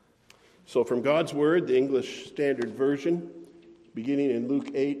So from God's Word, the English Standard Version, beginning in Luke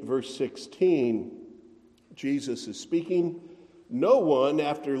 8, verse 16, Jesus is speaking. No one,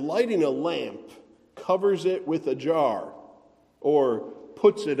 after lighting a lamp, covers it with a jar or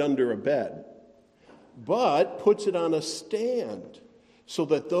puts it under a bed, but puts it on a stand so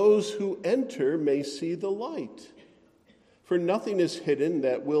that those who enter may see the light. For nothing is hidden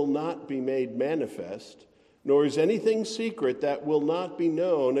that will not be made manifest, nor is anything secret that will not be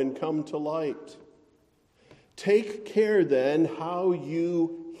known and come to light. Take care then how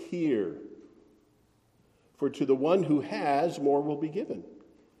you hear. For to the one who has, more will be given.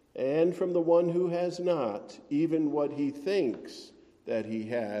 And from the one who has not, even what he thinks that he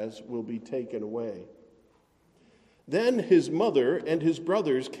has will be taken away. Then his mother and his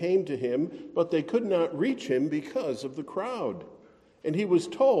brothers came to him, but they could not reach him because of the crowd. And he was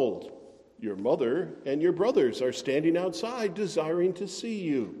told, "Your mother and your brothers are standing outside, desiring to see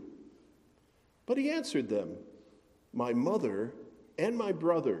you." But he answered them, "My mother and my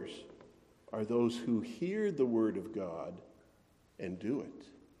brothers are those who hear the word of God and do it."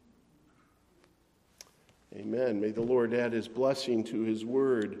 Amen. May the Lord add his blessing to his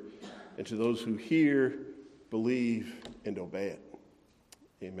word and to those who hear, believe, and obey it.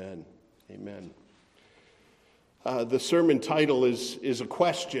 Amen. Amen. The sermon title is a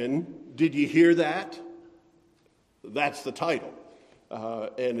question. Did you hear that? That's the title.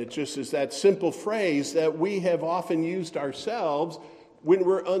 And it just is that simple phrase that we have often used ourselves when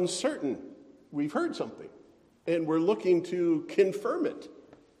we're uncertain. We've heard something, and we're looking to confirm it.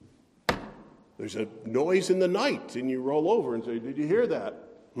 There's a noise in the night, and you roll over and say, "Did you hear that?"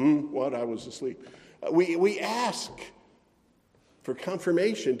 What? I was asleep. We ask for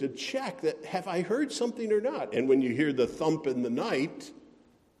confirmation to check that, have I heard something or not? And when you hear the thump in the night,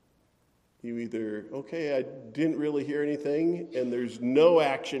 you either, okay, I didn't really hear anything, and there's no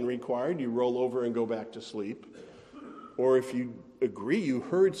action required, you roll over and go back to sleep. Or if you agree you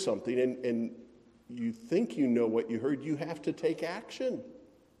heard something and you think you know what you heard, you have to take action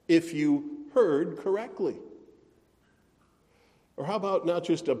if you heard correctly. Or how about not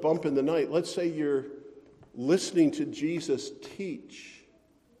just a bump in the night? Let's say you're listening to Jesus teach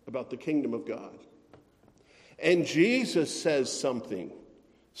about the kingdom of God. And Jesus says something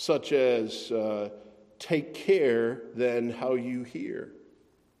such as, take care then how you hear.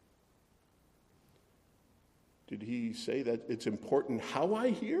 Did he say that it's important how I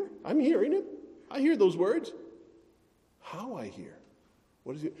hear? I'm hearing it. I hear those words. How I hear.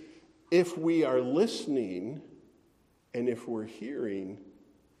 What is it? If we are listening and if we're hearing,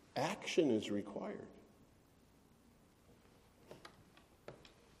 action is required.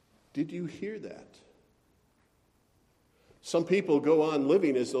 Did you hear that? Some people go on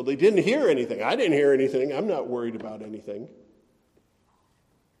living as though they didn't hear anything. I didn't hear anything. I'm not worried about anything.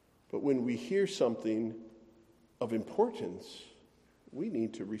 But when we hear something of importance, we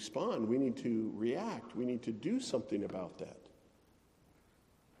need to respond. We need to react. We need to do something about that.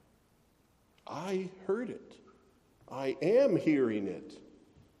 I heard it. I am hearing it.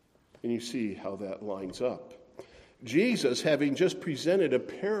 And you see how that lines up. Jesus, having just presented a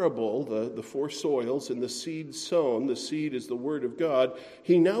parable, the four soils and the seed sown, the seed is the word of God,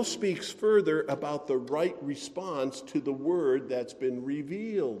 he now speaks further about the right response to the word that's been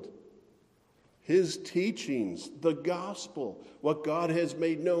revealed. His teachings, the gospel, what God has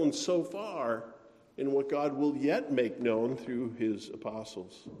made known so far, and what God will yet make known through his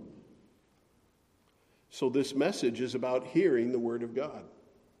apostles. So this message is about hearing the word of God.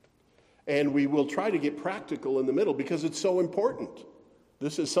 And we will try to get practical in the middle because it's so important.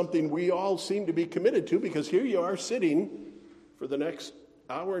 This is something we all seem to be committed to because here you are sitting for the next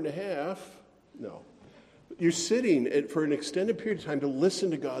hour and a half. No. You're sitting for an extended period of time to listen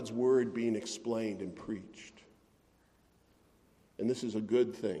to God's word being explained and preached. And this is a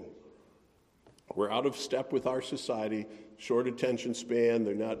good thing. We're out of step with our society, short attention span,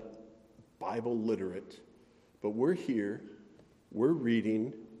 they're not Bible literate. But we're here, we're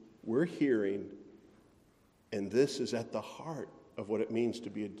reading, we're hearing, and this is at the heart of what it means to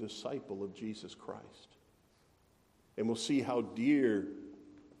be a disciple of Jesus Christ. And we'll see how dear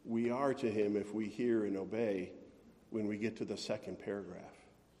we are to him if we hear and obey when we get to the second paragraph.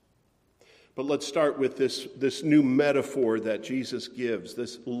 But let's start with this new metaphor that Jesus gives,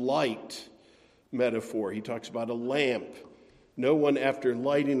 this light metaphor. He talks about a lamp. No one, after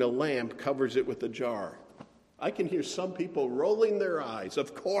lighting a lamp, covers it with a jar. I can hear some people rolling their eyes.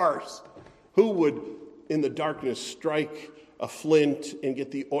 Of course. Who would, in the darkness, strike a flint and get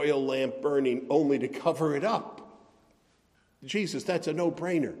the oil lamp burning only to cover it up? Jesus, that's a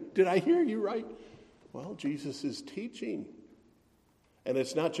no-brainer. Did I hear you right? Well, Jesus is teaching. And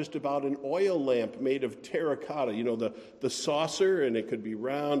it's not just about an oil lamp made of terracotta, the saucer, and it could be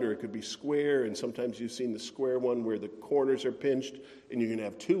round or it could be square, and sometimes you've seen the square one where the corners are pinched, and you can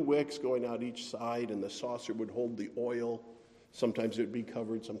have 2 wicks going out each side, and the saucer would hold the oil. Sometimes it would be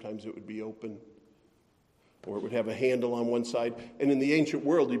covered, sometimes it would be open, or it would have a handle on one side. And in the ancient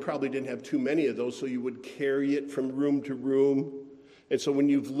world, you probably didn't have too many of those, so you would carry it from room to room. And so when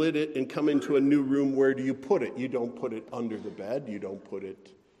you've lit it and come into a new room, where do you put it? You don't put it under the bed. You don't put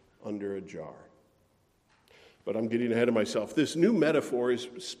it under a jar. But I'm getting ahead of myself. This new metaphor is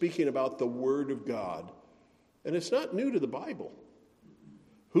speaking about the Word of God. And it's not new to the Bible.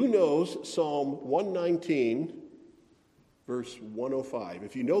 Who knows Psalm 119, verse 105?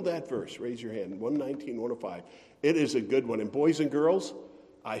 If you know that verse, raise your hand. 119, 105. It is a good one. And boys and girls,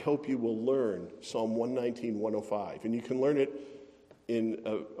 I hope you will learn Psalm 119, 105. And you can learn it in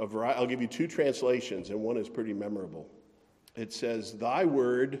a variety. I'll give you 2 translations, and one is pretty memorable. It says, "Thy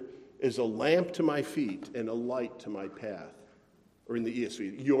word is a lamp to my feet and a light to my path." Or in the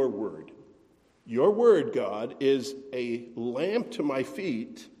ESV, your word. Your word, God, is a lamp to my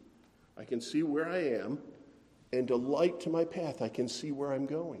feet. I can see where I am, and a light to my path. I can see where I'm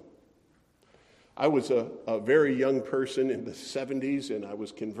going. I was a very young person in the 70s, and I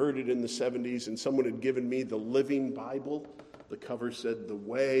was converted in the 70s, and someone had given me the Living Bible. The cover said "The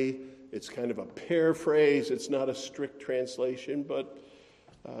Way." It's kind of a paraphrase. It's not a strict translation, but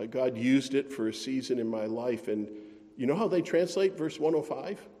God used it for a season in my life. And you know how they translate verse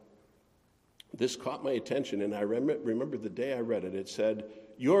 105? This caught my attention, and I remember the day I read it. It said,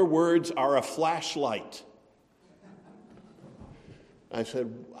 "Your words are a flashlight." I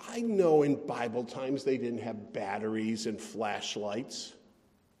said, I know in Bible times they didn't have batteries and flashlights.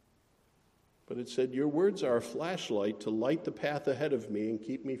 But it said, "Your words are a flashlight to light the path ahead of me and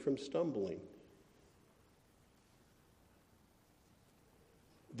keep me from stumbling."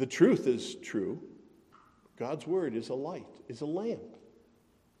 The truth is true. God's word is a light, is a lamp.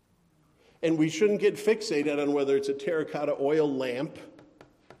 And we shouldn't get fixated on whether it's a terracotta oil lamp,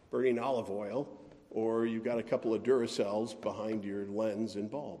 burning olive oil, or you've got a couple of Duracells behind your lens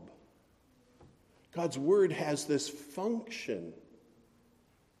and bulb. God's word has this function.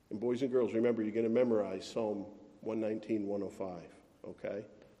 And boys and girls, remember, you're going to memorize Psalm 119, 105, okay?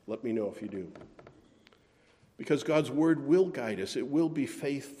 Let me know if you do. Because God's word will guide us. It will be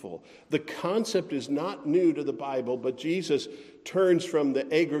faithful. The concept is not new to the Bible, but Jesus turns from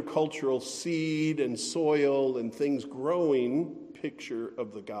the agricultural seed and soil and things growing picture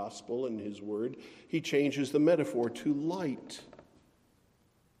of the gospel and his word. He changes the metaphor to light.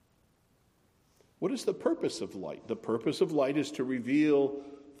 What is the purpose of light? The purpose of light is to reveal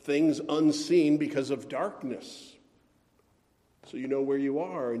things unseen because of darkness. So you know where you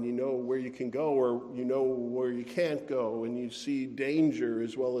are, and you know where you can go, or you know where you can't go, and you see danger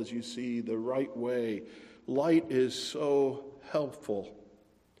as well as you see the right way. Light is so helpful.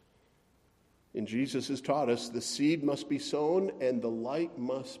 And Jesus has taught us the seed must be sown and the light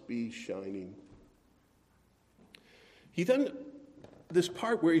must be shining. He then, this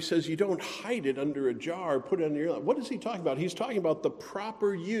part where he says you don't hide it under a jar, put it under your lamp. What is he talking about? He's talking about the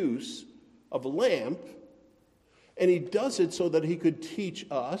proper use of a lamp. And he does it so that he could teach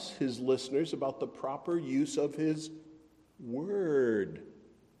us, his listeners, about the proper use of his word.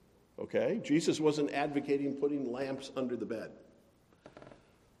 Okay? Jesus wasn't advocating putting lamps under the bed.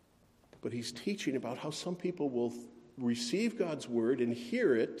 But he's teaching about how some people will receive God's word and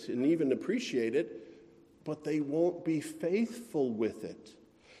hear it and even appreciate it, but they won't be faithful with it.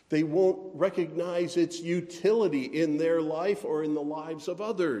 They won't recognize its utility in their life or in the lives of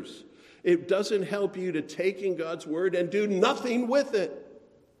others. It doesn't help you to take in God's word and do nothing with it.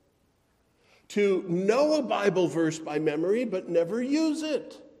 To know a Bible verse by memory, but never use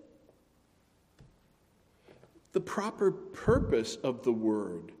it. The proper purpose of the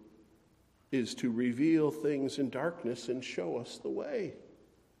word is to reveal things in darkness and show us the way.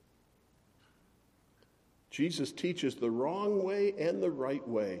 Jesus teaches the wrong way and the right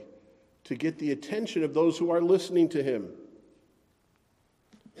way to get the attention of those who are listening to him.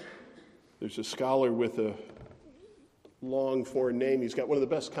 There's a scholar with a long foreign name. He's got one of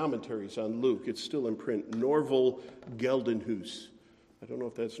the best commentaries on Luke. It's still in print. Norval Geldenhuis. I don't know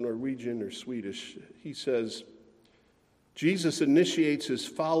if that's Norwegian or Swedish. He says, Jesus initiates his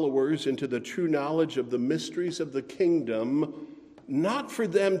followers into the true knowledge of the mysteries of the kingdom, not for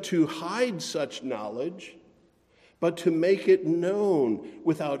them to hide such knowledge, but to make it known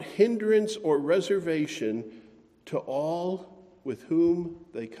without hindrance or reservation to all with whom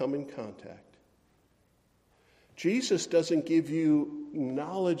they come in contact. Jesus doesn't give you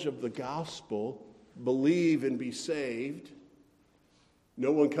knowledge of the gospel, believe and be saved,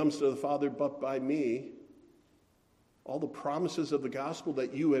 No one comes to the Father but by me. All the promises of the gospel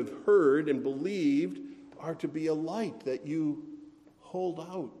that you have heard and believed are to be a light that you hold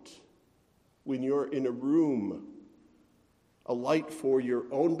out when you're in a room. A light for your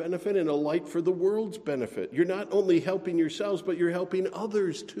own benefit and a light for the world's benefit. You're not only helping yourselves, but you're helping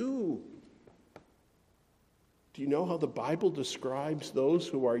others too. Do you know how the Bible describes those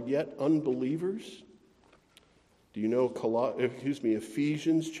who are yet unbelievers? Do you know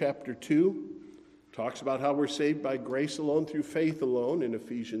Ephesians chapter 2 talks about how we're saved by grace alone through faith alone in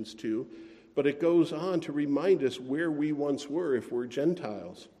Ephesians 2, but it goes on to remind us where we once were if we're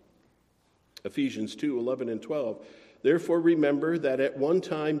Gentiles. Ephesians 2, 11 and 12. Therefore remember that at one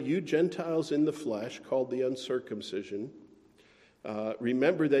time you Gentiles in the flesh, called the uncircumcision,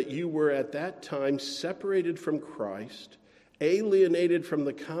 remember that you were at that time separated from Christ, alienated from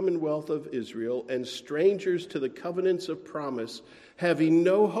the commonwealth of Israel, and strangers to the covenants of promise, having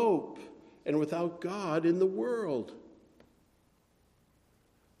no hope and without God in the world.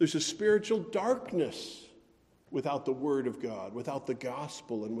 There's a spiritual darkness without the Word of God, without the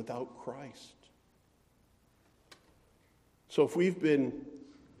gospel, and without Christ. So if we've been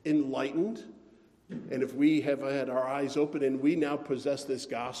enlightened, and if we have had our eyes open and we now possess this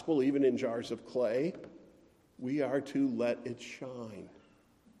gospel, even in jars of clay, we are to let it shine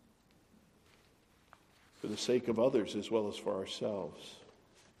for the sake of others as well as for ourselves.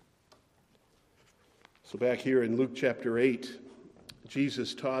 So back here in Luke chapter 8,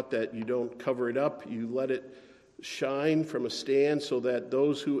 Jesus taught that you don't cover it up, you let it shine from a stand so that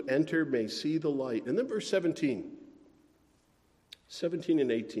those who enter may see the light. And then verse 17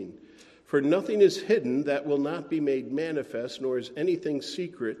 and 18. For nothing is hidden that will not be made manifest, nor is anything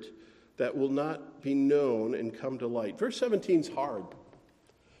secret that will not be known and come to light. Verse 17 is hard.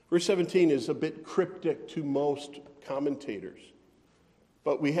 Verse 17 is a bit cryptic to most commentators,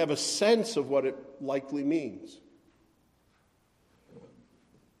 but we have a sense of what it likely means.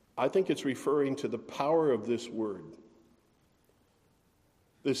 I think it's referring to the power of this word.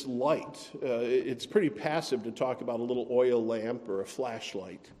 This light, it's pretty passive to talk about a little oil lamp or a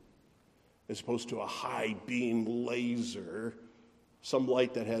flashlight as opposed to a high beam laser, some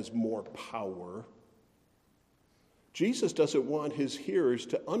light that has more power. Jesus doesn't want his hearers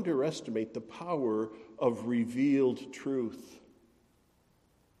to underestimate the power of revealed truth.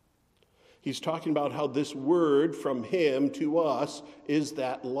 He's talking about how this word from him to us is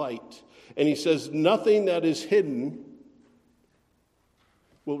that light. And he says nothing that is hidden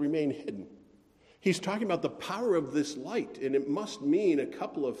will remain hidden. He's talking about the power of this light, and it must mean a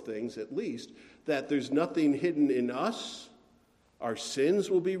couple of things at least, that there's nothing hidden in us. Our sins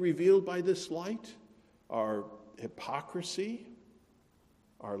will be revealed by this light, our hypocrisy,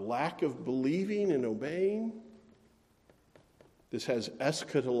 our lack of believing and obeying. This has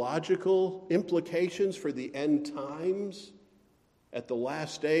eschatological implications for the end times. At the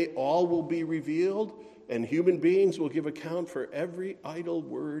last day, all will be revealed, and human beings will give account for every idle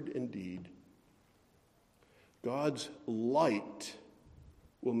word and deed. God's light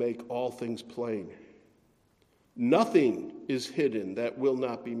will make all things plain. Nothing is hidden that will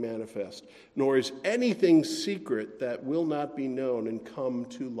not be manifest, nor is anything secret that will not be known and come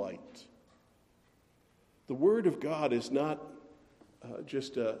to light. The Word of God is not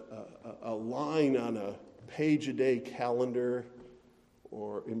just a line on a page-a-day calendar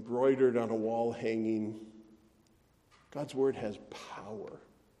or embroidered on a wall hanging. God's Word has power.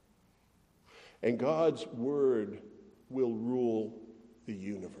 And God's Word will rule the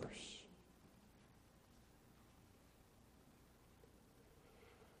universe.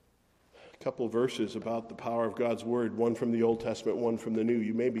 A couple of verses about the power of God's Word, one from the Old Testament, one from the New.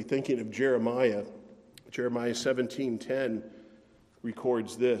 You may be thinking of Jeremiah. Jeremiah 17:10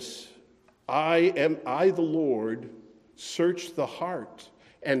 records this: I, the Lord, search the heart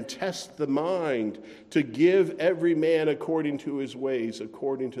and test the mind to give every man according to his ways,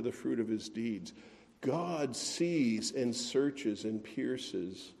 according to the fruit of his deeds. God sees and searches and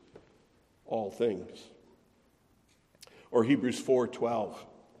pierces all things. Or Hebrews 4:12.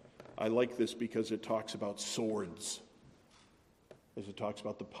 I like this because it talks about swords. As it talks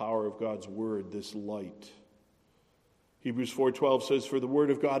about the power of God's word, this light. Hebrews 4:12 says, for the word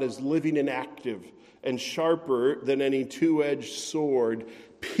of God is living and active and sharper than any two-edged sword,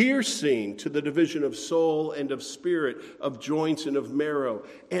 piercing to the division of soul and of spirit, of joints and of marrow,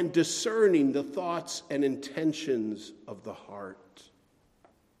 and discerning the thoughts and intentions of the heart.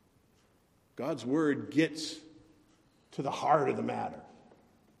 God's word gets to the heart of the matter.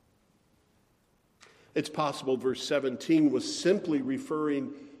 It's possible verse 17 was simply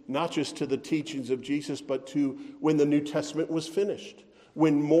referring not just to the teachings of Jesus, but to when the New Testament was finished.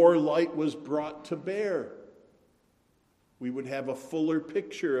 when more light was brought to bear. We would have a fuller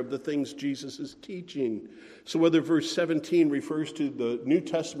picture of the things Jesus is teaching. So whether verse 17 refers to the New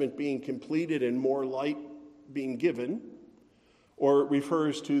Testament being completed and more light being given, or it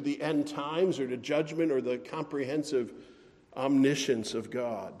refers to the end times or to judgment or the comprehensive omniscience of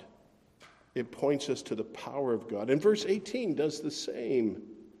God, it points us to the power of God. And verse 18 does the same.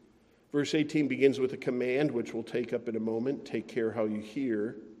 Verse 18 begins with a command, which we'll take up in a moment. Take care how you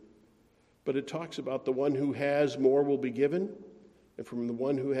hear. But it talks about the one who has, more will be given. And from the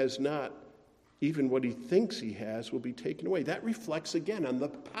one who has not, even what he thinks he has will be taken away. That reflects again on the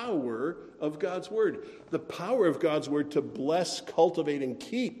power of God's word. The power of God's word to bless, cultivate, and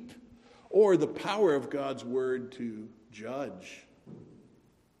keep. Or the power of God's word to judge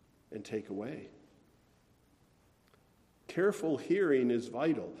and take away. Careful hearing is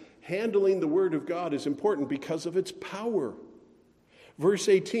vital. Handling the word of God is important because of its power. Verse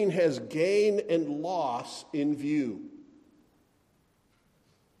 18 has gain and loss in view.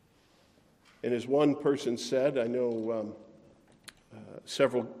 And as one person said, I know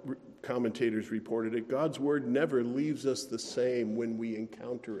several commentators reported it, God's word never leaves us the same when we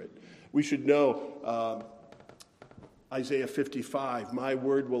encounter it. We should know Isaiah 55, my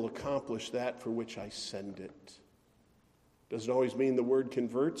word will accomplish that for which I send it. Doesn't always mean the word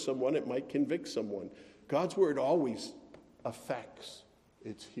converts someone, it might convict someone. God's word always affects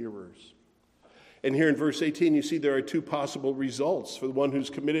its hearers. And here in verse 18, you see there are two possible results. For the one who's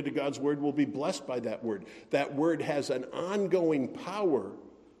committed to God's word will be blessed by that word. That word has an ongoing power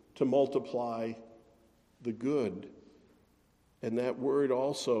to multiply the good. And that word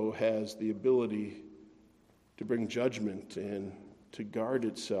also has the ability to bring judgment and to guard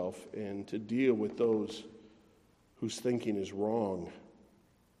itself and to deal with those whose thinking is wrong.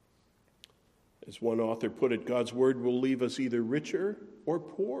 As one author put it, God's word will leave us either richer or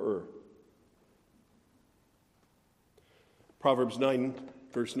poorer. Proverbs 9,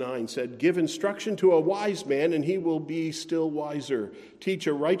 verse 9 said, give instruction to a wise man, and he will be still wiser. Teach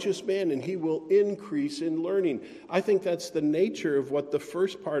a righteous man, and he will increase in learning. I think that's the nature of what the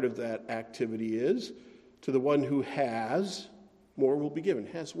first part of that activity is. To the one who has, more will be given.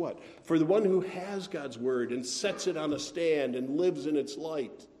 Has what? For the one who has God's word and sets it on a stand and lives in its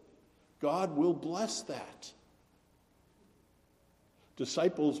light, God will bless that.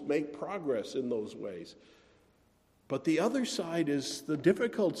 Disciples make progress in those ways. But the other side is the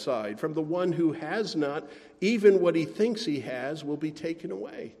difficult side. From the one who has not, even what he thinks he has will be taken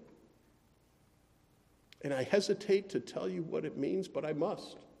away. And I hesitate to tell you what it means, but I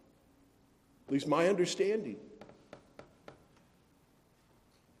must. At least my understanding.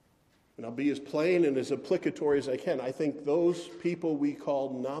 And I'll be as plain and as applicatory as I can. I think those people we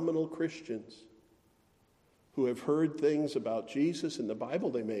call nominal Christians who have heard things about Jesus in the Bible,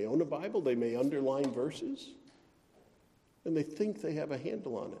 they may own a Bible, they may underline verses, and they think they have a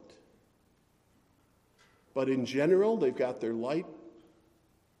handle on it. But in general, they've got their light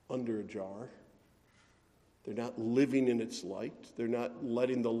under a jar. They're not living in its light. They're not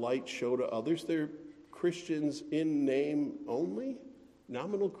letting the light show to others. They're Christians in name only,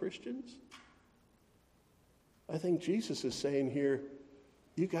 nominal Christians. I think Jesus is saying here,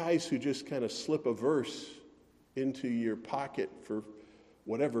 you guys who just kind of slip a verse into your pocket for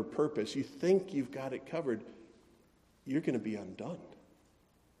whatever purpose, you think you've got it covered, you're going to be undone.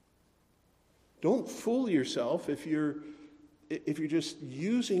 Don't fool yourself if you're just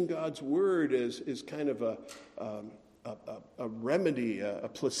using God's word as kind of a remedy, a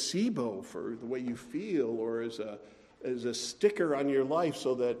placebo for the way you feel, or as a sticker on your life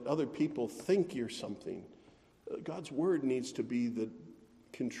so that other people think you're something. God's word needs to be the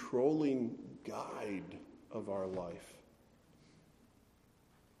controlling guide of our life.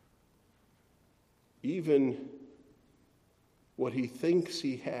 Even what he thinks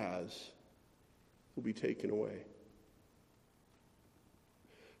he has will be taken away.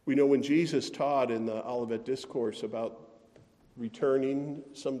 We know when Jesus taught in the Olivet Discourse about returning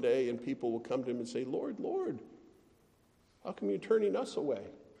someday, and people will come to him and say, Lord, Lord, how come you're turning us away?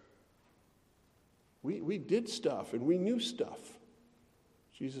 We did stuff and we knew stuff.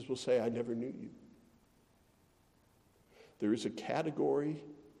 Jesus will say, I never knew you. There is a category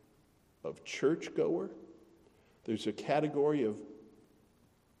of churchgoer. There's a category of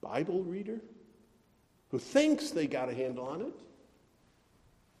Bible reader who thinks they got a handle on it.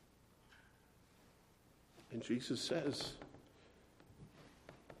 And Jesus says,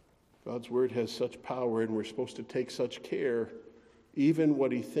 God's word has such power, and we're supposed to take such care, even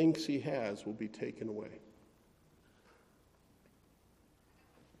what he thinks he has will be taken away.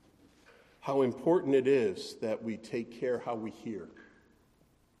 How important it is that we take care how we hear.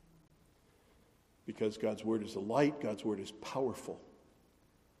 Because God's word is a light, God's word is powerful.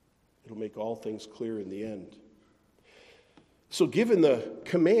 It'll make all things clear in the end. So given the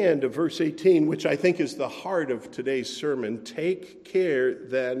command of verse 18, which I think is the heart of today's sermon, take care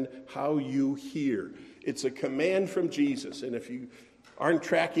then how you hear. It's a command from Jesus. And if you aren't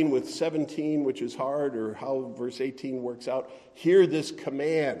tracking with 17, which is hard, or how verse 18 works out, hear this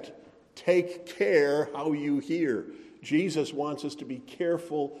command. Take care how you hear. Jesus wants us to be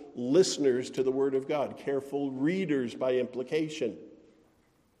careful listeners to the Word of God, careful readers by implication.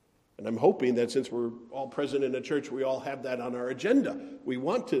 And I'm hoping that since we're all present in a church, we all have that on our agenda. We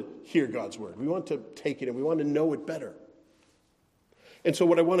want to hear God's Word. We want to take it and we want to know it better. And so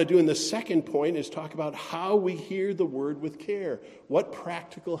what I want to do in the second point is talk about how we hear the Word with care. What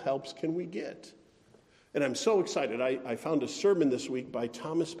practical helps can we get? And I'm so excited. I found a sermon this week by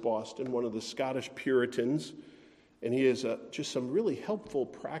Thomas Boston, one of the Scottish Puritans. And he has just some really helpful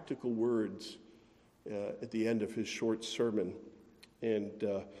practical words at the end of his short sermon. And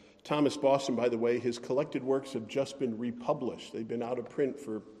Thomas Boston, by the way, his collected works have just been republished. They've been out of print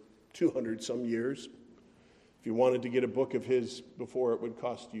for 200 some years. If you wanted to get a book of his before, it would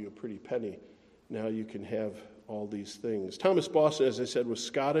cost you a pretty penny. Now you can have all these things. Thomas Boston, as I said, was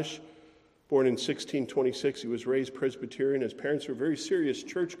Scottish, born in 1626. He was raised Presbyterian. His parents were very serious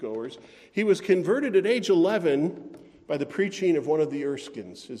churchgoers. He was converted at age 11 by the preaching of one of the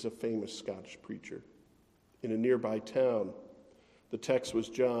Erskines, who's a famous Scottish preacher, in a nearby town. The text was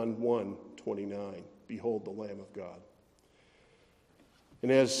John 1:29. Behold the Lamb of God.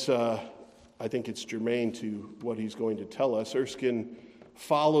 And as I think it's germane to what he's going to tell us, Thomas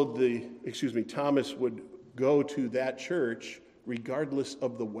would go to that church regardless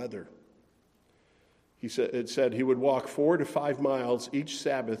of the weather. It said he would walk 4 to 5 miles each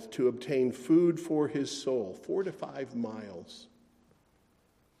Sabbath to obtain food for his soul. 4 to 5 miles.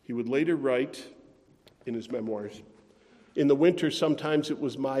 He would later write in his memoirs, in the winter, sometimes it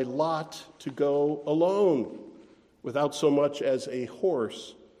was my lot to go alone, without so much as a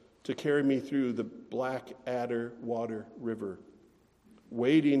horse to carry me through the Black Adder Water River,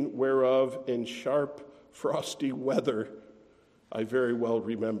 wading whereof in sharp, frosty weather I very well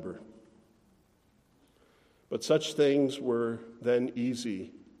remember. But such things were then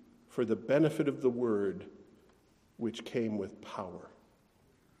easy for the benefit of the word which came with power.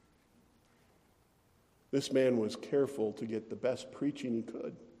 This man was careful to get the best preaching he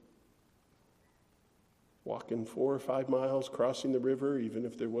could. Walking 4 or 5 miles, crossing the river, even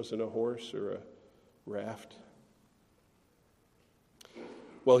if there wasn't a horse or a raft.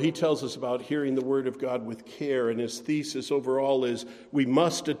 Well, he tells us about hearing the word of God with care, and his thesis overall is we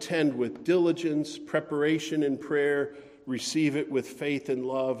must attend with diligence, preparation, and prayer, receive it with faith and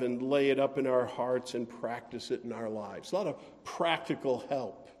love, and lay it up in our hearts and practice it in our lives. A lot of practical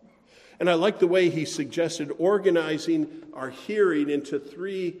help. And I like the way he suggested organizing our hearing into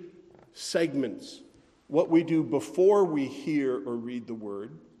 3 segments. What we do before we hear or read the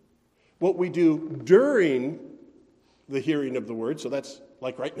word, what we do during the hearing of the word, so that's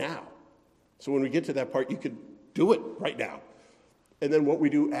like right now. So when we get to that part, you could do it right now. And then what we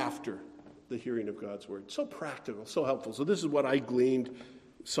do after the hearing of God's word. So practical, so helpful. So this is what I gleaned,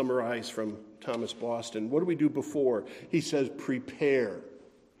 summarized from Thomas Boston. What do we do before? He says, prepare.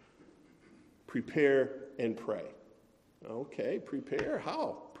 Prepare and pray. Okay, prepare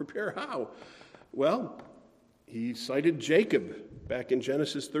how? Prepare how? Well, he cited Jacob back in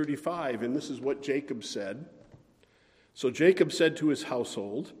Genesis 35, and this is what Jacob said. So Jacob said to his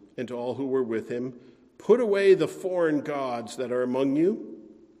household and to all who were with him, put away the foreign gods that are among you,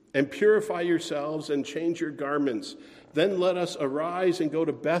 and purify yourselves and change your garments. Then let us arise and go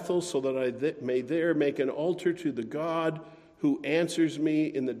to Bethel, so that I may there make an altar to the God who answers me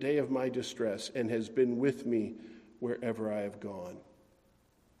in the day of my distress and has been with me wherever I have gone.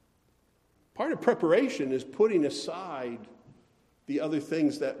 Part of preparation is putting aside the other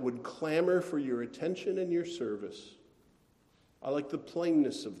things that would clamor for your attention and your service. I like the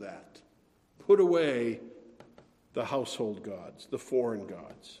plainness of that. Put away the household gods, the foreign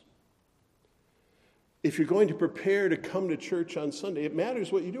gods. If you're going to prepare to come to church on Sunday, it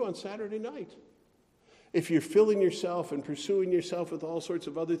matters what you do on Saturday night. If you're filling yourself and pursuing yourself with all sorts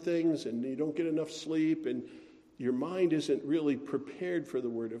of other things and you don't get enough sleep and your mind isn't really prepared for the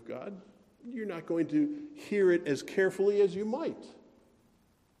Word of God, you're not going to hear it as carefully as you might.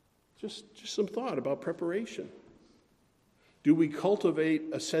 Just some thought about preparation. Do we cultivate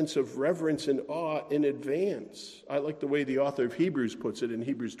a sense of reverence and awe in advance? I like the way the author of Hebrews puts it in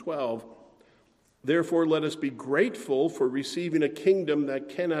Hebrews 12. Therefore, let us be grateful for receiving a kingdom that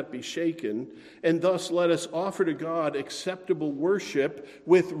cannot be shaken, and thus let us offer to God acceptable worship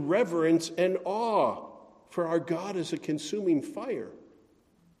with reverence and awe, for our God is a consuming fire.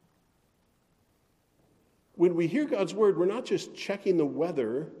 When we hear God's word, we're not just checking the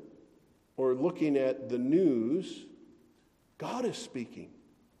weather or looking at the news. God is speaking.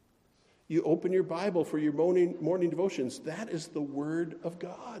 You open your Bible for your morning devotions. That is the word of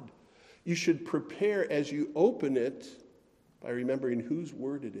God. You should prepare as you open it by remembering whose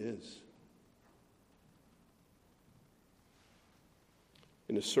word it is.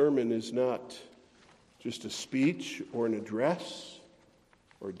 And a sermon is not just a speech or an address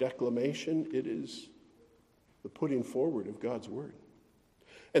or a declamation. It is the putting forward of God's word.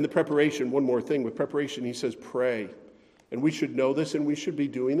 And the preparation, one more thing. With preparation, he says pray. And we should know this, and we should be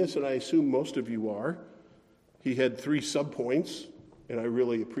doing this, and I assume most of you are. He had 3 subpoints, and I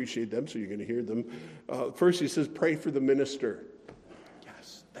really appreciate them, so you're going to hear them. First, he says, pray for the minister.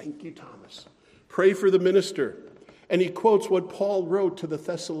 Yes, thank you, Thomas. Pray for the minister. And he quotes what Paul wrote to the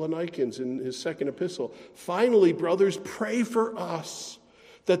Thessalonians in his second epistle. Finally, brothers, pray for us,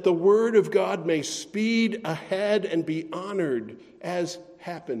 that the word of God may speed ahead and be honored, as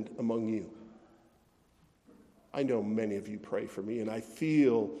happened among you. I know many of you pray for me, and I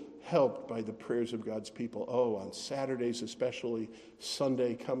feel helped by the prayers of God's people. Oh, on Saturdays especially,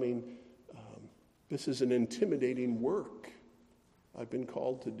 Sunday coming. This is an intimidating work I've been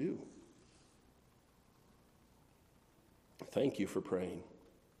called to do. Thank you for praying.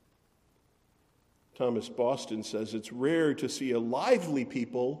 Thomas Boston says it's rare to see a lively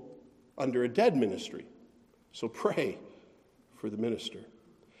people under a dead ministry. So pray for the minister.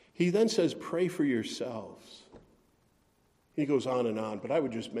 He then says, pray for yourselves. He goes on, but I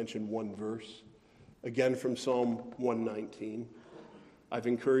would just mention one verse, again from Psalm 119. I've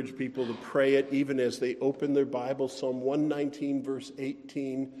encouraged people to pray it even as they open their Bible. Psalm 119, verse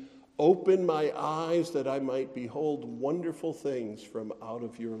 18, open my eyes that I might behold wonderful things from out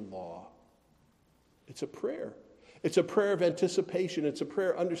of your law. It's a prayer. It's a prayer of anticipation. It's a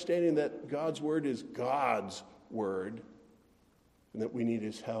prayer understanding that God's word is God's word and that we need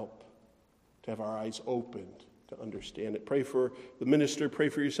his help to have our eyes opened to understand it. Pray for the minister, pray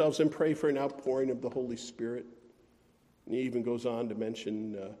for yourselves, and pray for an outpouring of the Holy Spirit. And he even goes on to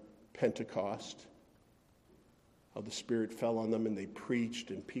mention Pentecost, how the Spirit fell on them and they preached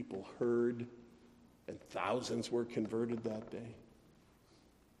and people heard and thousands were converted that day.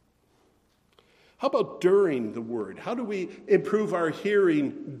 How about during the word? How do we improve our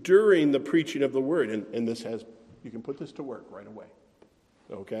hearing during the preaching of the word? And this has, you can put this to work right away.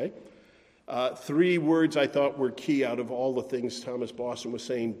 Okay? 3 words I thought were key out of all the things Thomas Boston was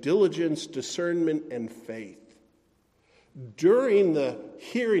saying: diligence, discernment, and faith. During the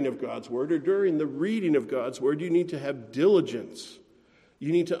hearing of God's word or during the reading of God's word, you need to have diligence.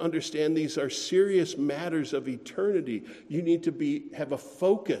 You need to understand these are serious matters of eternity. You need to have a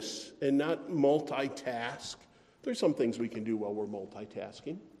focus and not multitask. There's some things we can do while we're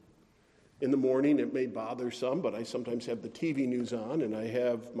multitasking. In the morning, it may bother some, but I sometimes have the TV news on, and I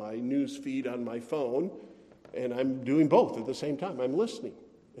have my news feed on my phone, and I'm doing both at the same time. I'm listening,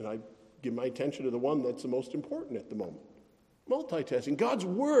 and I give my attention to the one that's the most important at the moment. Multitasking. God's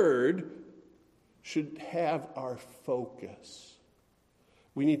word should have our focus.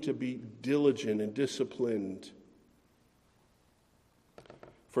 We need to be diligent and disciplined.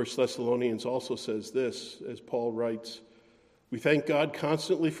 1 Thessalonians also says this, as Paul writes, we thank God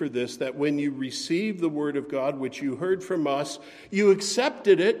constantly for this, that when you received the word of God, which you heard from us, you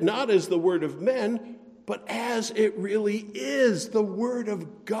accepted it not as the word of men, but as it really is, the word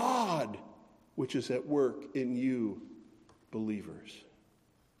of God, which is at work in you, believers.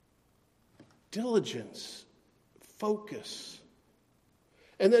 Diligence, focus,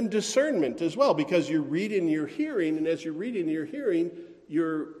 and then discernment as well, because you're reading, you're hearing, and as you're reading, you're hearing,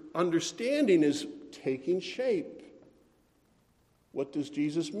 your understanding is taking shape. What does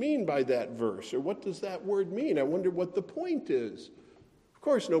Jesus mean by that verse? Or what does that word mean? I wonder what the point is. Of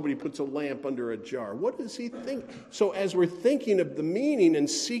course, nobody puts a lamp under a jar. What does he think? So as we're thinking of the meaning and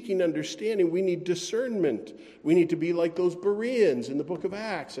seeking understanding, we need discernment. We need to be like those Bereans in the book of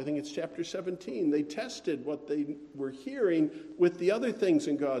Acts. I think it's chapter 17. They tested what they were hearing with the other things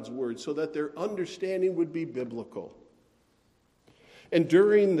in God's word so that their understanding would be biblical. And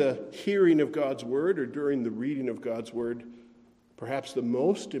during the hearing of God's word or during the reading of God's word, perhaps the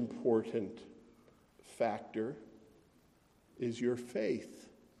most important factor is your faith.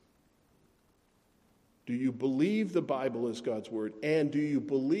 Do you believe the Bible is God's word? And do you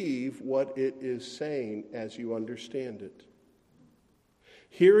believe what it is saying as you understand it?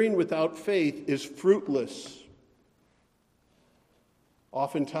 Hearing without faith is fruitless.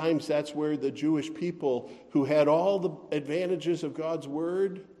 Oftentimes, that's where the Jewish people who had all the advantages of God's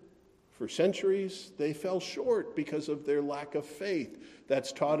word for centuries, they fell short because of their lack of faith.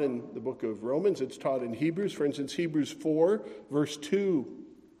 That's taught in the book of Romans. It's taught in Hebrews. For instance, Hebrews 4, verse 2.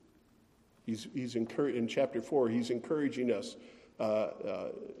 He's in chapter 4, he's encouraging us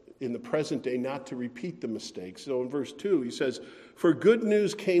in the present day not to repeat the mistakes. So in verse 2, he says, "For good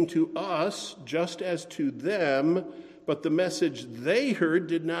news came to us just as to them, but the message they heard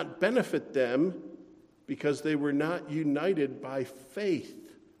did not benefit them because they were not united by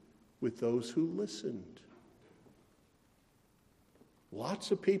faith with those who listened."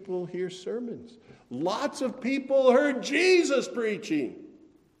 Lots of people hear sermons. Lots of people heard Jesus preaching.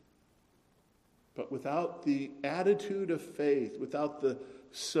 But without the attitude of faith, without the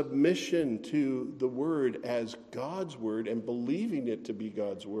submission to the word as God's word and believing it to be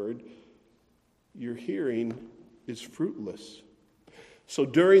God's word, your hearing is fruitless. So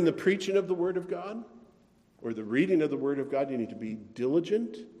during the preaching of the word of God or the reading of the word of God, you need to be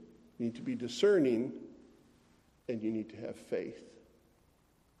diligent, you need to be discerning, and you need to have faith.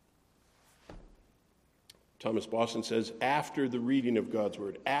 Thomas Boston says, after the reading of God's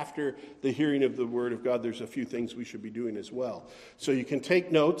word, after the hearing of the word of God, there's a few things we should be doing as well. So you can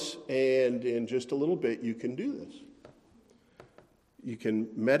take notes, and in just a little bit, you can do this. You can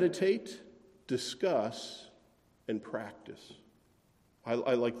meditate, discuss, and practice. I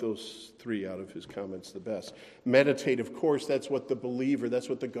like those three out of his comments the best. Meditate, of course, that's what the believer, that's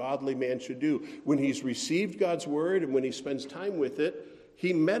what the godly man should do. When he's received God's word and when he spends time with it,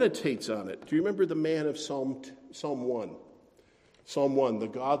 he meditates on it. Do you remember the man of Psalm 1? Psalm 1, the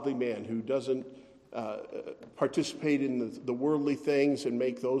godly man who doesn't participate in the worldly things and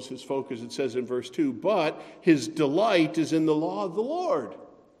make those his focus. It says in verse 2, but his delight is in the law of the Lord.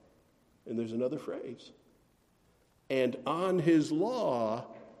 And there's another phrase. And on his law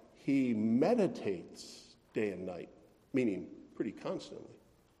he meditates day and night, meaning pretty constantly.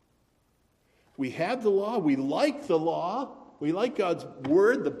 We have the law, we like the law, we like God's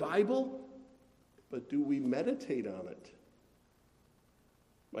word, the Bible, but do we meditate on it?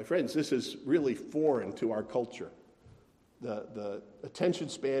 My friends, this is really foreign to our culture. The attention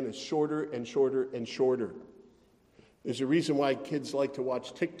span is shorter and shorter and shorter. There's a reason why kids like to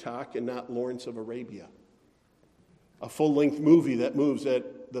watch TikTok and not Lawrence of Arabia, a full-length movie that moves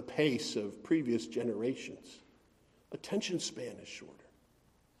at the pace of previous generations. Attention span is shorter.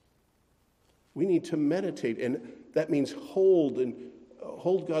 We need to meditate, and that means hold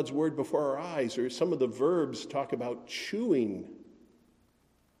God's word before our eyes, or some of the verbs talk about chewing.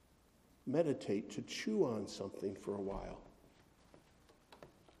 Meditate, to chew on something for a while.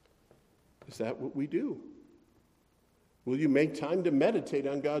 Is that what we do? Will you make time to meditate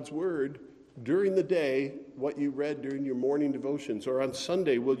on God's word during the day, what you read during your morning devotions? Or on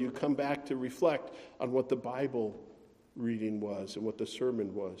Sunday, will you come back to reflect on what the Bible reading was and what the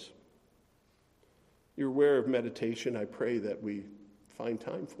sermon was? You're aware of meditation. I pray that we find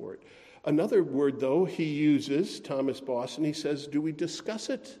time for it. Another word, though, he uses, Thomas Boston, he says, do we discuss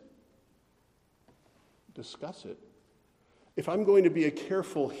it? Discuss it. If I'm going to be a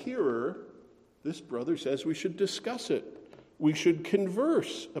careful hearer, this brother says we should discuss it. We should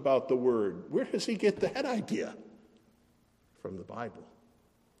converse about the word. Where does he get that idea? From the Bible.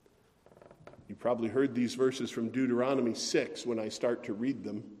 You probably heard these verses from Deuteronomy 6 when I start to read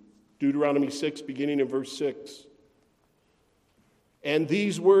them. Deuteronomy 6, beginning in verse 6. And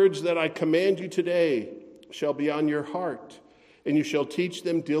these words that I command you today shall be on your heart, and you shall teach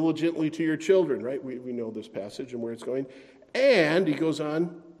them diligently to your children. Right? We know this passage and where it's going. And, he goes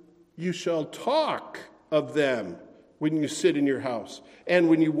on, you shall talk of them when you sit in your house, and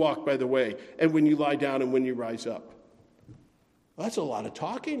when you walk by the way, and when you lie down, and when you rise up. That's a lot of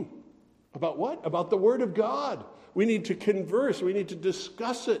talking. About what? About the Word of God. We need to converse. We need to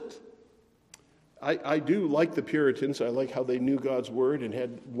discuss it. I do like the Puritans. I like how they knew God's Word and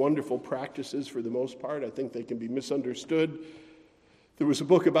had wonderful practices for the most part. I think they can be misunderstood. There was a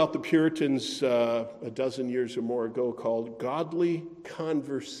book about the Puritans a dozen years or more ago called Godly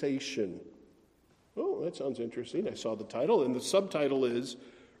Conversation. Oh, that sounds interesting. I saw the title, and the subtitle is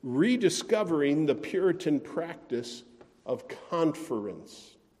Rediscovering the Puritan Practice of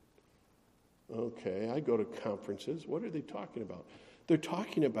Conference. Okay, I go to conferences. What are they talking about? They're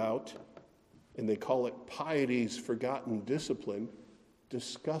talking about, and they call it piety's forgotten discipline,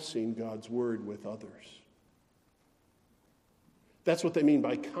 discussing God's word with others. That's what they mean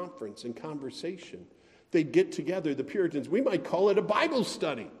by conference and conversation. They'd get together, the Puritans. We might call it a Bible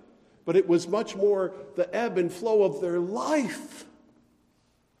study, but it was much more the ebb and flow of their life.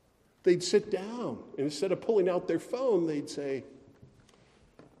 They'd sit down, and instead of pulling out their phone, they'd say,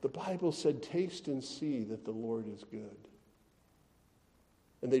 the Bible said, taste and see that the Lord is good.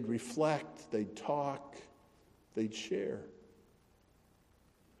 And they'd reflect, they'd talk, they'd share.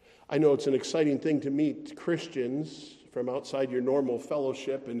 I know it's an exciting thing to meet Christians from outside your normal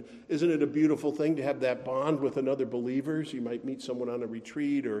fellowship, and isn't it a beautiful thing to have that bond with another believers? You might meet someone on a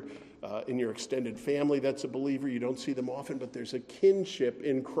retreat or in your extended family that's a believer. You don't see them often, but there's a kinship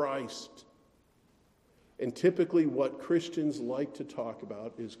in Christ. And typically what Christians like to talk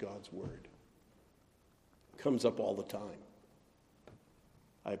about is God's Word. It comes up all the time.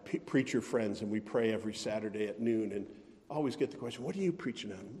 I have preacher friends, and we pray every Saturday at noon, and I always get the question, what are you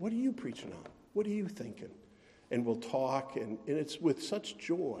preaching on? What are you preaching on? What are you thinking? And we'll talk, and it's with such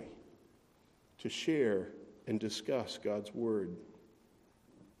joy to share and discuss God's Word.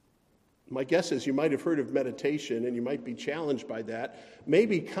 My guess is you might have heard of meditation, and you might be challenged by that.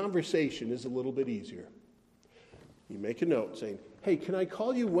 Maybe conversation is a little bit easier. You make a note saying, hey, can I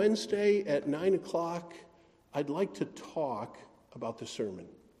call you Wednesday at 9 o'clock? I'd like to talk about the sermon.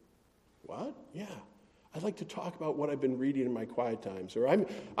 What? Yeah. I'd like to talk about what I've been reading in my quiet times. Or I'm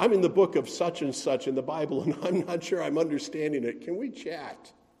in the book of such and such in the Bible, and I'm not sure I'm understanding it. Can we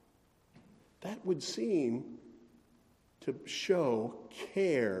chat? That would seem to show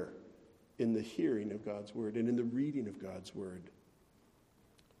care in the hearing of God's Word and in the reading of God's Word.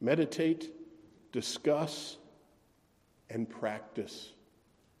 Meditate, discuss, and practice.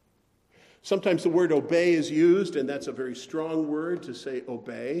 Sometimes the word obey is used, and that's a very strong word to say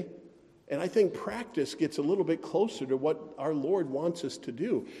obey. And I think practice gets a little bit closer to what our Lord wants us to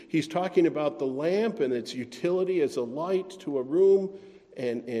do. He's talking about the lamp and its utility as a light to a room,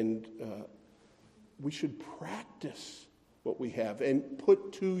 and we should practice what we have and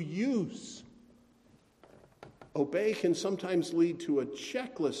put to use. Obey can sometimes lead to a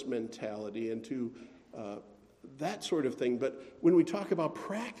checklist mentality and to that sort of thing. But when we talk about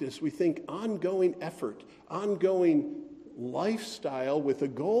practice, we think ongoing effort, ongoing lifestyle with a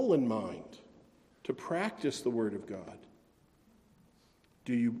goal in mind to practice the Word of God.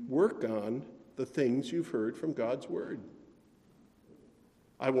 Do you work on the things you've heard from God's Word?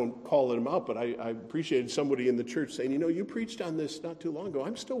 I won't call them out, but I appreciated somebody in the church saying, you preached on this not too long ago.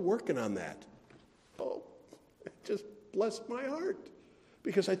 I'm still working on that. Oh, it just blessed my heart.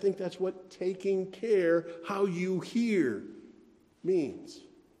 Because I think that's what taking care, how you hear, means.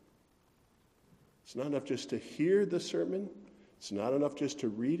 It's not enough just to hear the sermon. It's not enough just to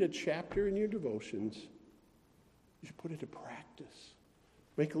read a chapter in your devotions. You should put it to practice.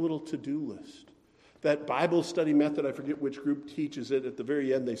 Make a little to-do list. That Bible study method, I forget which group teaches it. At the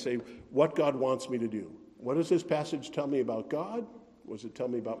very end, they say, what God wants me to do. What does this passage tell me about God? What does it tell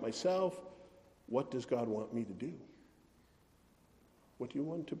me about myself? What does God want me to do? What do you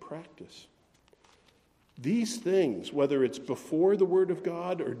want to practice? These things, whether it's before the Word of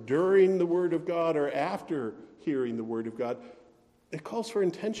God or during the Word of God or after hearing the Word of God, it calls for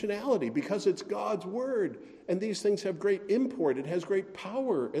intentionality because it's God's Word. And these things have great import. It has great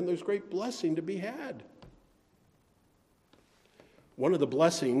power, and there's great blessing to be had. One of the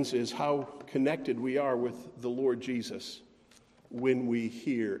blessings is how connected we are with the Lord Jesus when we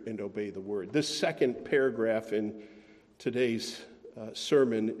hear and obey the Word. This second paragraph in today's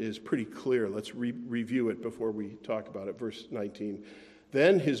sermon is pretty clear. Let's review it before we talk about it. Verse 19.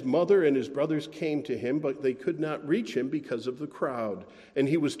 Then his mother and his brothers came to him, but they could not reach him because of the crowd. And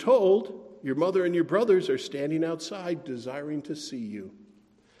he was told, your mother and your brothers are standing outside desiring to see you.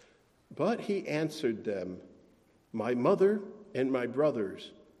 But he answered them, my mother and my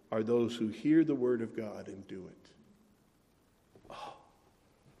brothers are those who hear the word of God and do it.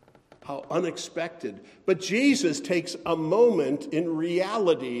 How unexpected. But Jesus takes a moment in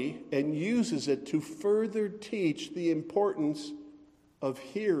reality and uses it to further teach the importance of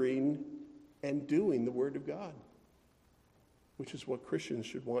hearing and doing the Word of God, which is what Christians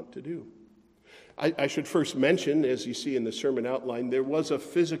should want to do. I should first mention, as you see in the sermon outline, there was a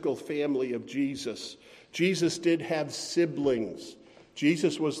physical family of Jesus. Jesus did have siblings.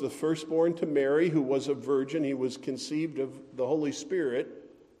 Jesus was the firstborn to Mary, who was a virgin. He was conceived of the Holy Spirit.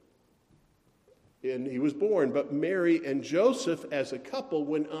 And he was born, but Mary and Joseph as a couple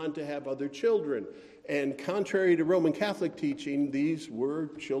went on to have other children. And contrary to Roman Catholic teaching, these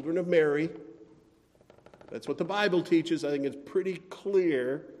were children of Mary. That's what the Bible teaches. I think it's pretty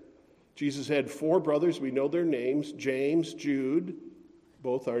clear. Jesus had 4 brothers. We know their names, James, Jude.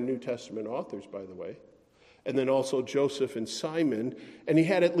 Both are New Testament authors, by the way. And then also Joseph and Simon. And he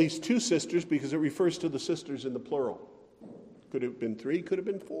had at least 2 sisters because it refers to the sisters in the plural. Could have been 3, could have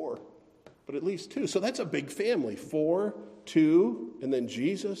been 4. but at least 2. So that's a big family. 4, 2, and then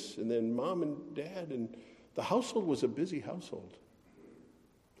Jesus, and then mom and dad. And the household was a busy household.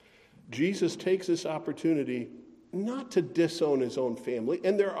 Jesus takes this opportunity not to disown his own family.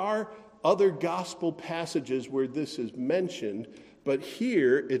 And there are other gospel passages where this is mentioned, but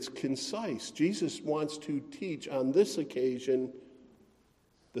here it's concise. Jesus wants to teach on this occasion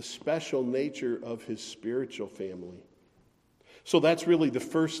the special nature of his spiritual family. So that's really the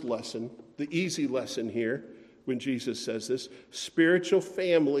first lesson, the easy lesson here when Jesus says this. Spiritual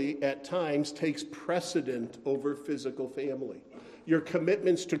family at times takes precedent over physical family. Your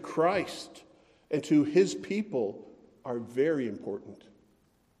commitments to Christ and to his people are very important.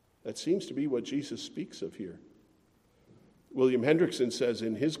 That seems to be what Jesus speaks of here. William Hendrickson says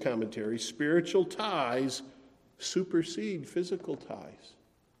in his commentary, spiritual ties supersede physical ties.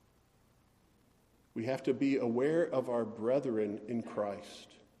 We have to be aware of our brethren in Christ.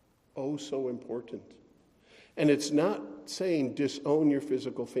 Oh, so important. And it's not saying disown your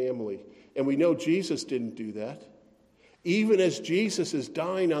physical family. And we know Jesus didn't do that. Even as Jesus is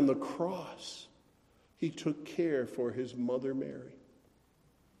dying on the cross, he took care for his mother Mary.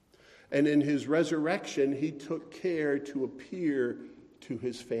 And in his resurrection, he took care to appear to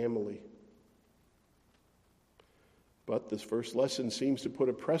his family. But this first lesson seems to put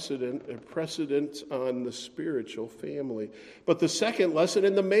a precedent on the spiritual family. But the second lesson,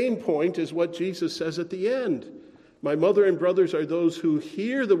 and the main point, is what Jesus says at the end. My mother and brothers are those who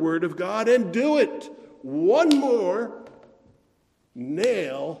hear the word of God and do it. One more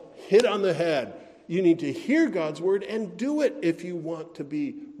nail hit on the head. You need to hear God's word and do it if you want to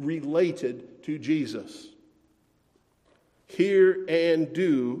be related to Jesus. Hear and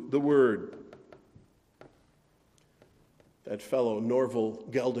do the word. That fellow, Norval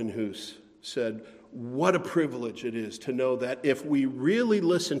Geldenhuis, said, what a privilege it is to know that if we really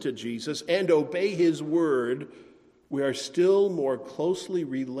listen to Jesus and obey his word, we are still more closely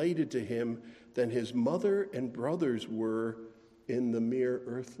related to him than his mother and brothers were in the mere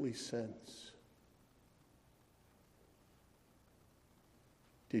earthly sense.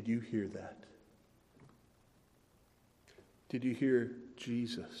 Did you hear that? Did you hear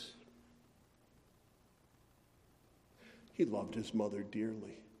Jesus? He loved his mother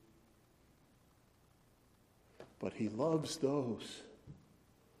dearly. But he loves those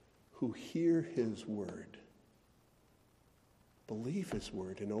who hear his word, believe his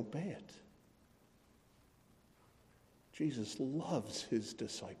word, and obey it. Jesus loves his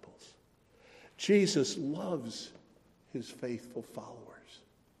disciples. Jesus loves his faithful followers.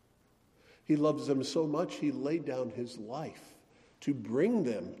 He loves them so much he laid down his life to bring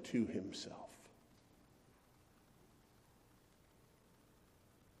them to himself.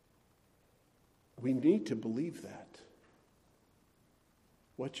 We need to believe that.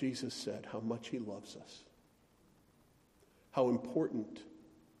 What Jesus said, how much he loves us. How important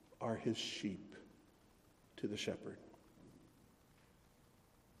are his sheep to the shepherd.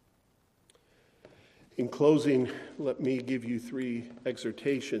 In closing, let me give you 3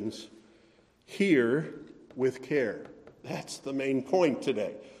 exhortations. Hear with care. That's the main point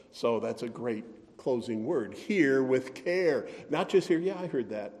today. So that's a great closing word. Hear with care. Not just hear, yeah, I heard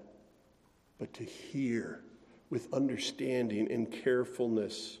that. But to hear with understanding and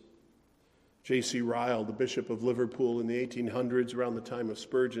carefulness. J.C. Ryle, the Bishop of Liverpool in the 1800s, around the time of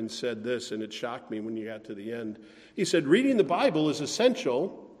Spurgeon, said this, and it shocked me when you got to the end. He said, reading the Bible is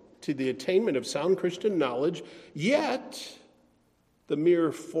essential to the attainment of sound Christian knowledge, yet the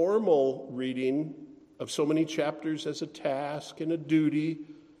mere formal reading of so many chapters as a task and a duty,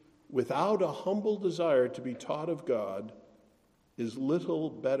 without a humble desire to be taught of God, is little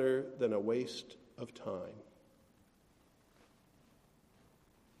better than a waste of time.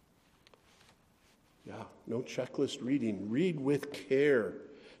 Yeah, no checklist reading. Read with care.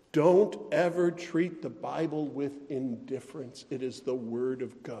 Don't ever treat the Bible with indifference. It is the Word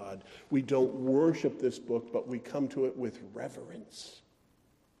of God. We don't worship this book, but we come to it with reverence.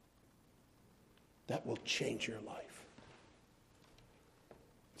 That will change your life.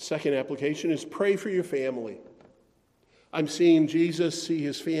 Second application is pray for your family. I'm seeing Jesus see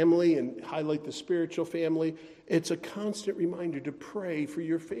his family and highlight the spiritual family. It's a constant reminder to pray for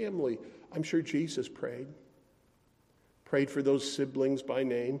your family. I'm sure Jesus prayed for those siblings by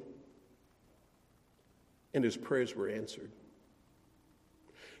name, and his prayers were answered.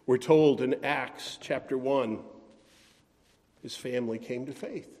 We're told in Acts chapter 1, his family came to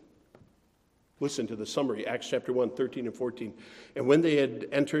faith. Listen to the summary, Acts chapter 1, 13 and 14. And when they had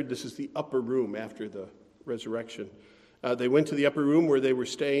entered, this is the upper room after the resurrection, they went to the upper room where they were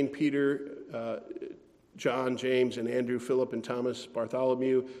staying. Peter, John, James, and Andrew, Philip, and Thomas,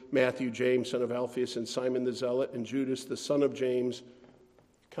 Bartholomew, Matthew, James, son of Alphaeus, and Simon the Zealot, and Judas, the son of James.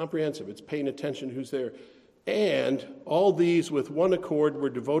 Comprehensive. It's paying attention who's there. And all these with one accord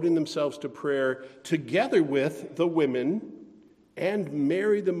were devoting themselves to prayer together with the women and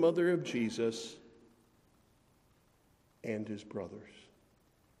Mary, the mother of Jesus, and his brothers.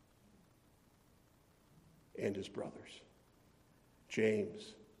 And his brothers.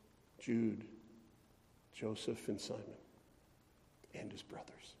 James, Jude, Joseph, and Simon, and his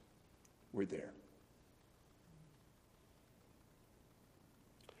brothers were there.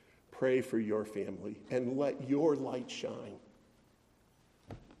 Pray for your family and let your light shine.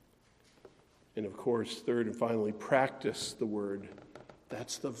 And of course, third and finally, practice the word.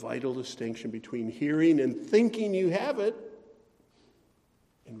 That's the vital distinction between hearing and thinking you have it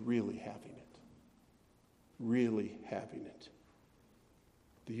and really having it. Really having it.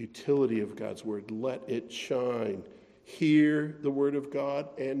 The utility of God's word. Let it shine. Hear the word of God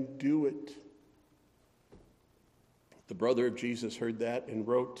and do it. The brother of Jesus heard that and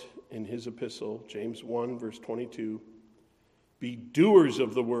wrote in his epistle, James 1, verse 22, "Be doers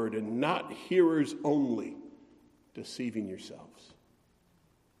of the word and not hearers only, deceiving yourselves."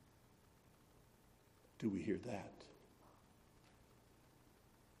 Do we hear that?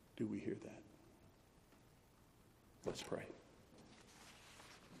 Do we hear that? Let's pray.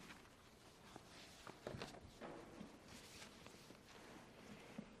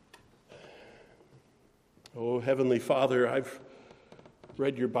 Oh, Heavenly Father, I've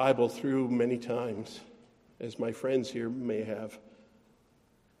read your Bible through many times, as my friends here may have,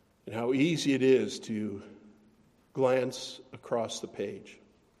 and how easy it is to glance across the page.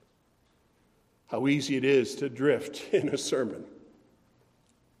 How easy it is to drift in a sermon.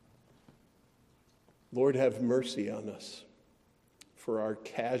 Lord, have mercy on us for our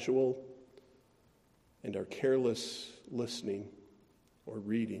casual and our careless listening or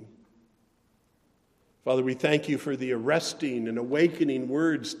reading. Father, we thank you for the arresting and awakening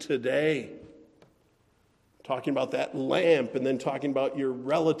words today. Talking about that lamp and then talking about your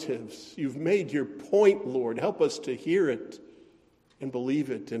relatives. You've made your point, Lord. Help us to hear it and believe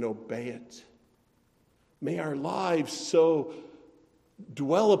it and obey it. May our lives so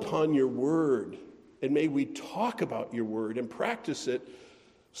dwell upon your word, and may we talk about your word and practice it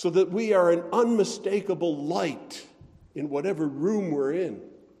so that we are an unmistakable light in whatever room we're in.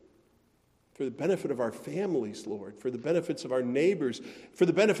 For the benefit of our families, Lord, for the benefits of our neighbors, for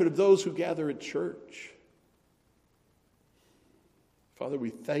the benefit of those who gather at church. Father,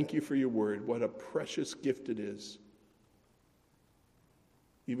 we thank you for your word. What a precious gift it is.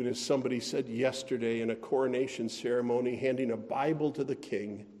 Even as somebody said yesterday in a coronation ceremony, handing a Bible to the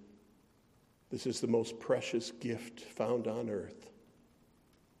king, this is the most precious gift found on earth.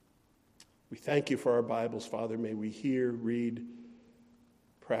 We thank you for our Bibles, Father. May we hear, read,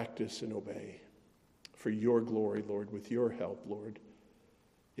 practice, and obey for your glory, Lord, with your help, Lord.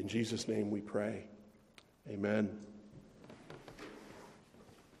 In Jesus' name we pray. Amen.